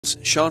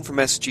Sean from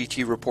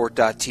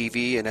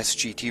SGTReport.tv and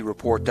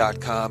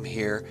SGTReport.com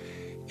here.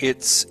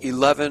 It's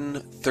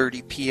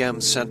 11:30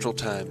 p.m. Central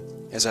Time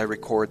as I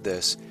record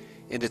this,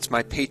 and it's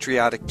my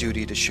patriotic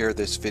duty to share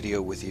this video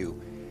with you.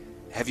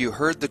 Have you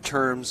heard the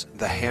terms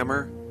the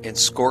hammer and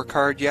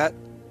scorecard yet?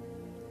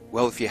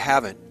 Well, if you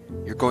haven't,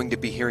 you're going to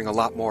be hearing a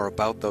lot more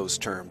about those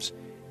terms.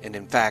 And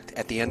in fact,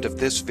 at the end of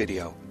this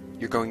video,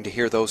 you're going to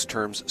hear those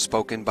terms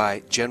spoken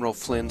by General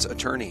Flynn's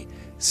attorney,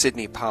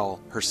 Sidney Powell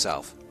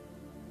herself.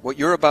 What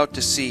you're about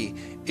to see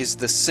is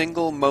the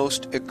single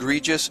most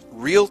egregious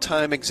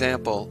real-time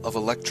example of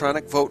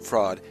electronic vote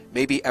fraud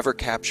maybe ever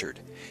captured,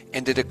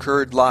 and it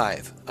occurred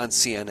live on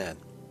CNN.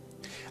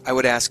 I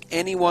would ask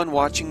anyone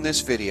watching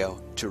this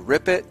video to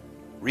rip it,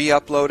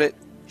 re-upload it,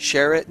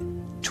 share it,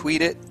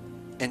 tweet it,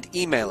 and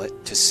email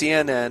it to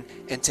CNN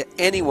and to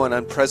anyone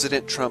on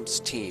President Trump's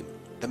team.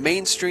 The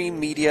mainstream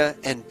media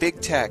and big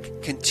tech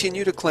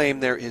continue to claim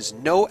there is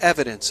no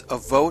evidence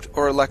of vote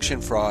or election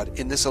fraud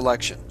in this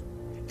election.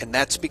 And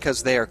that's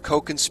because they are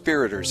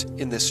co-conspirators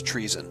in this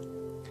treason.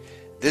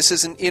 This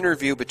is an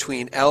interview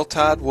between L.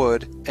 Todd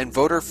Wood and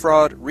voter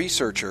fraud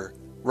researcher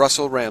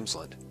Russell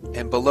Ramsland.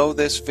 And below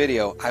this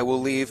video, I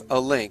will leave a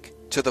link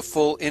to the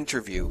full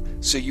interview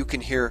so you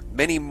can hear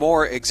many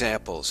more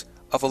examples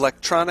of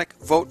electronic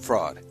vote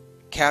fraud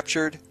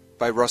captured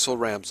by Russell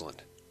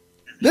Ramsland.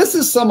 This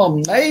is some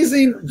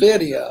amazing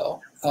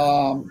video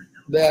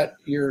that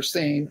you're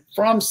seeing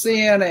from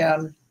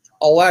CNN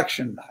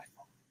election night.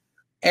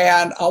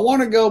 And I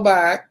want to go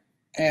back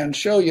and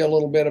show you a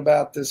little bit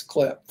about this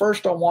clip.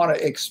 First, I want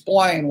to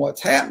explain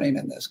what's happening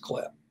in this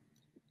clip.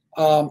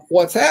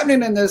 What's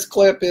happening in this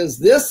clip is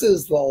this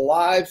is the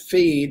live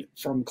feed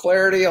from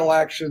Clarity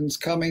Elections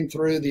coming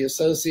through the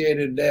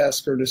Associated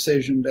Desk or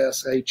Decision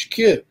Desk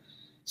HQ.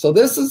 So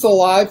this is the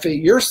live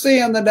feed. You're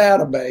seeing the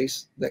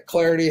database that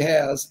Clarity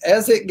has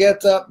as it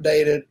gets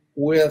updated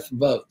with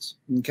votes,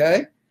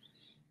 okay?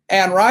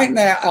 And right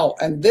now, oh,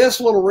 and this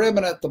little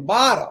ribbon at the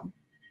bottom,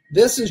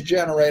 this is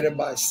generated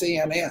by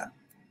CNN,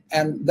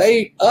 and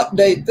they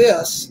update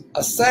this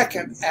a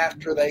second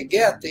after they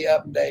get the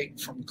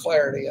update from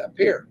Clarity up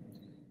here.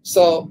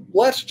 So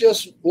let's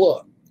just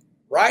look.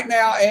 Right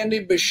now,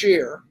 Andy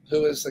Beshear,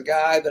 who is the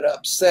guy that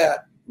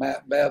upset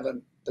Matt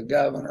Bevin, the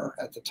governor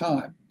at the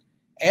time,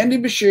 Andy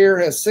Beshear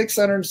has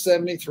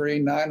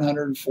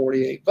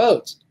 673,948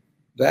 votes.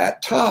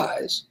 That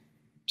ties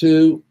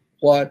to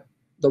what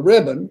the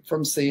ribbon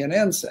from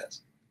CNN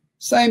says.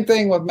 Same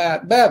thing with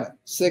Matt Bevin,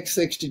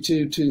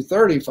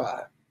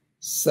 662,235.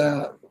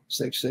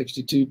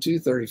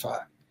 662,235.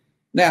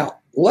 Now,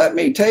 let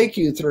me take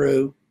you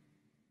through,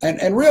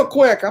 and real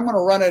quick, I'm going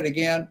to run it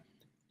again.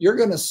 You're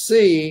going to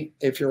see,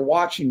 if you're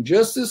watching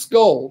just this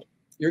gold,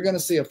 you're going to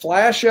see a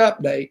flash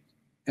update,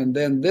 and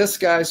then this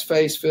guy's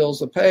face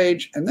fills the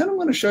page, and then I'm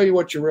going to show you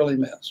what you really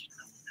missed.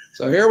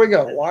 So here we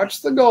go.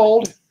 Watch the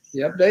gold.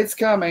 The update's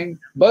coming.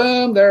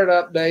 Boom, there it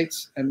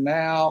updates, and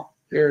now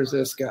here's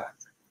this guy.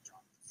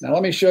 Now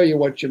let me show you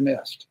what you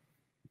missed.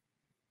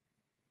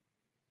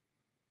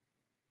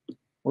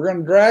 We're going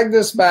to drag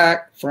this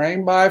back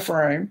frame by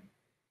frame.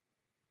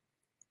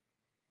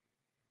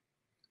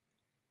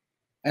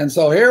 And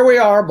so here we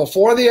are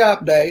before the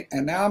update,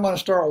 and now I'm going to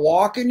start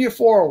walking you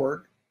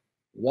forward.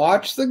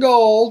 Watch the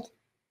gold.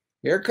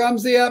 Here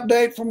comes the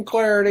update from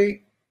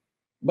Clarity.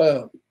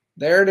 Boom.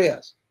 There it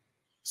is.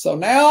 So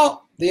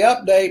now the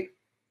update,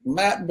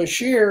 Andy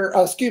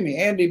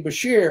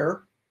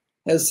Beshear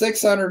has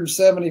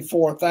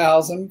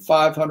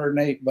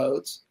 674,508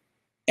 votes.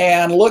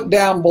 And look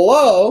down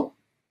below,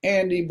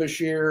 Andy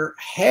Beshear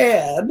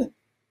had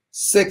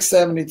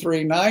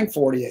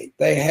 673,948.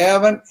 They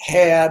haven't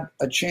had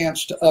a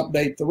chance to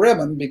update the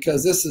ribbon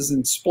because this is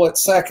in split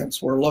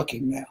seconds we're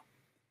looking now.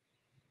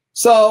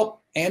 So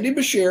Andy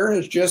Beshear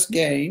has just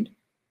gained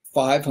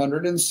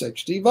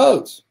 560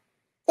 votes.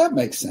 That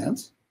makes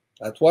sense.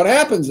 That's what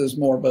happens as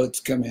more votes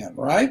come in,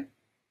 right?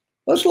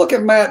 Let's look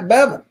at Matt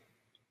Bevin.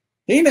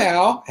 He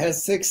now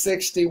has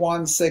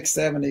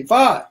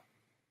 661,675.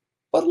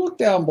 But look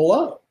down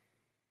below.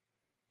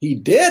 He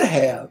did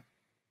have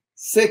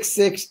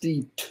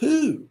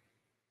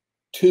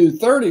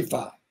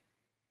 662,235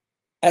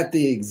 at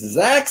the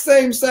exact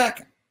same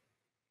second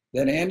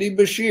that Andy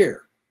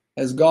Beshear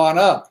has gone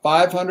up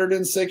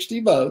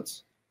 560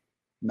 votes.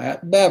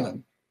 Matt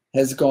Bevin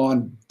has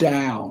gone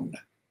down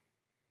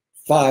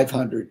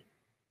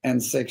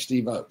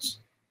 560 votes.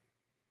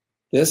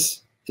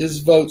 This is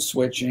vote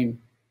switching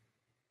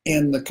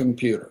in the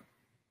computer.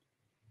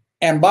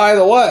 And by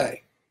the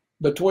way,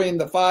 between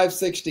the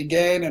 560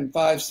 gain and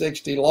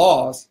 560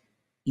 loss,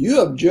 you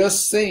have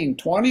just seen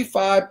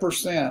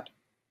 25%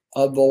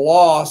 of the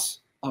loss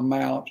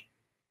amount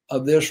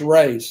of this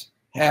race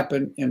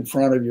happen in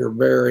front of your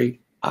very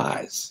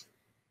eyes.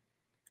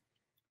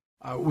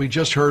 We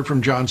just heard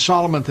from John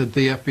Solomon that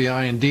the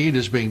FBI indeed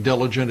is being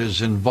diligent,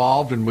 is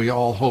involved, and we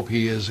all hope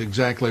he is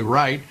exactly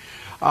right.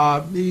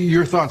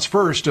 Your thoughts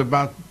first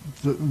about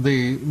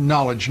the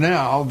knowledge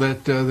now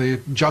that the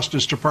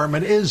Justice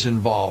Department is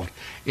involved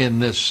in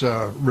this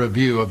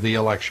review of the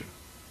election.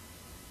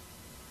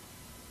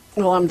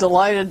 Well, I'm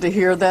delighted to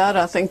hear that.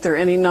 I think there are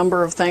any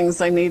number of things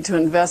they need to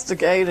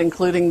investigate,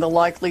 including the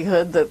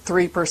likelihood that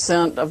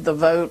 3% of the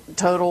vote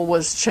total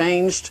was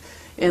changed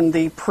in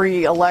the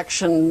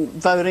pre-election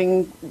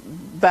voting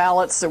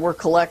ballots that were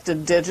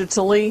collected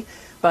digitally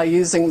by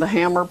using the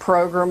Hammer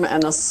program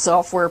and a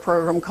software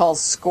program called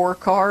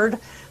Scorecard.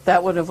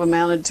 That would have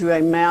amounted to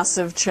a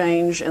massive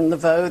change in the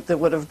vote that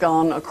would have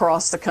gone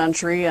across the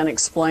country and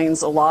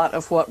explains a lot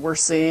of what we're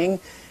seeing.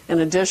 In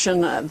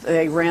addition,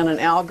 they ran an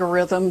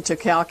algorithm to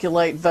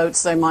calculate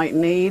votes they might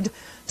need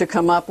to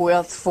come up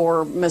with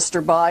for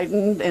Mr.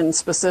 Biden in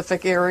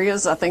specific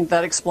areas. I think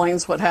that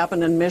explains what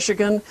happened in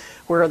Michigan,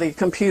 where the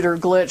computer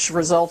glitch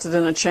resulted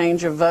in a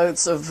change of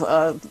votes of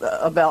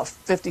about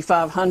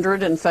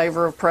 5,500 in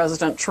favor of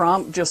President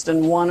Trump, just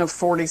in one of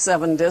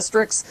 47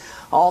 districts.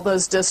 All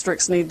those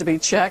districts need to be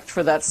checked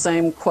for that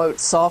same, quote,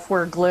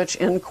 software glitch,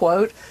 end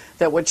quote,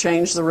 that would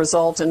change the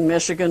result in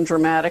Michigan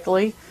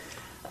dramatically.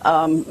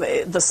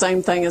 The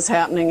same thing is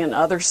happening in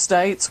other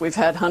states. We've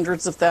had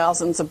hundreds of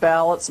thousands of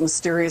ballots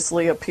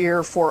mysteriously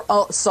appear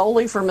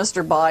solely for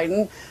Mr.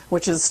 Biden,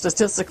 which is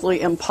statistically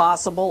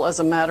impossible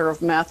as a matter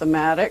of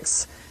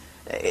mathematics.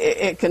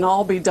 It can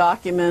all be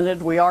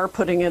documented. We are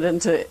putting it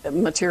into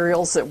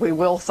materials that we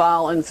will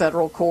file in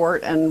federal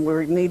court, and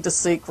we need to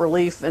seek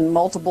relief in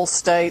multiple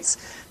states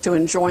to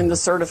enjoin the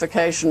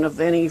certification of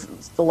any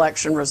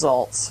election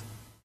results.